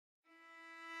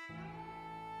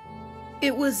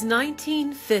It was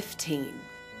 1915.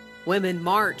 Women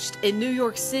marched in New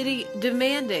York City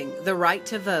demanding the right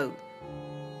to vote.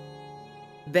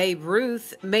 Babe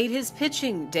Ruth made his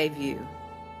pitching debut.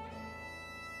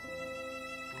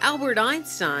 Albert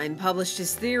Einstein published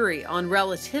his theory on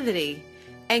relativity,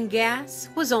 and gas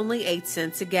was only 8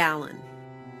 cents a gallon.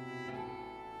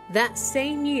 That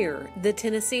same year, the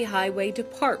Tennessee Highway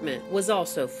Department was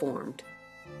also formed.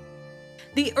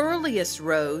 The earliest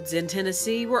roads in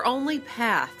Tennessee were only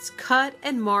paths cut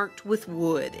and marked with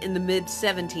wood in the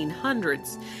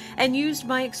mid-1700s and used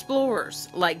by explorers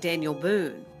like Daniel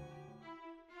Boone.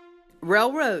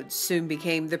 Railroads soon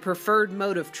became the preferred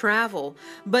mode of travel,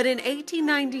 but in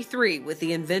 1893, with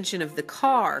the invention of the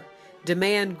car,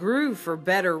 demand grew for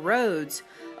better roads,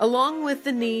 along with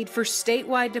the need for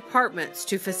statewide departments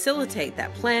to facilitate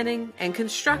that planning and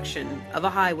construction of a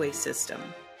highway system.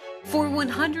 For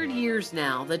 100 years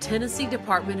now, the Tennessee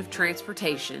Department of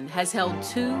Transportation has held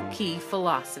two key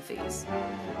philosophies.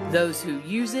 Those who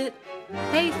use it,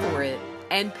 pay for it,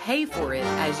 and pay for it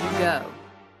as you go.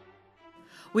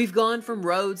 We've gone from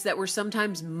roads that were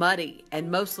sometimes muddy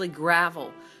and mostly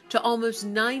gravel to almost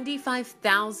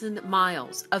 95,000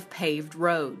 miles of paved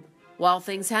road. While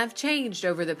things have changed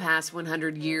over the past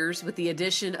 100 years with the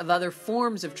addition of other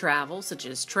forms of travel such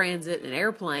as transit and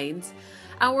airplanes,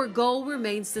 our goal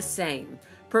remains the same,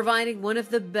 providing one of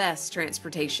the best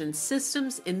transportation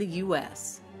systems in the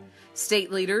U.S.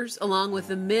 State leaders, along with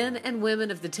the men and women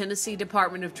of the Tennessee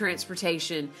Department of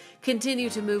Transportation, continue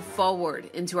to move forward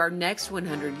into our next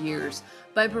 100 years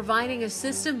by providing a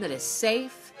system that is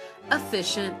safe,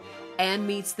 efficient, and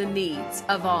meets the needs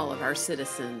of all of our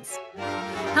citizens.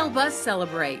 Help us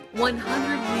celebrate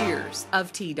 100 years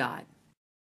of TDOT.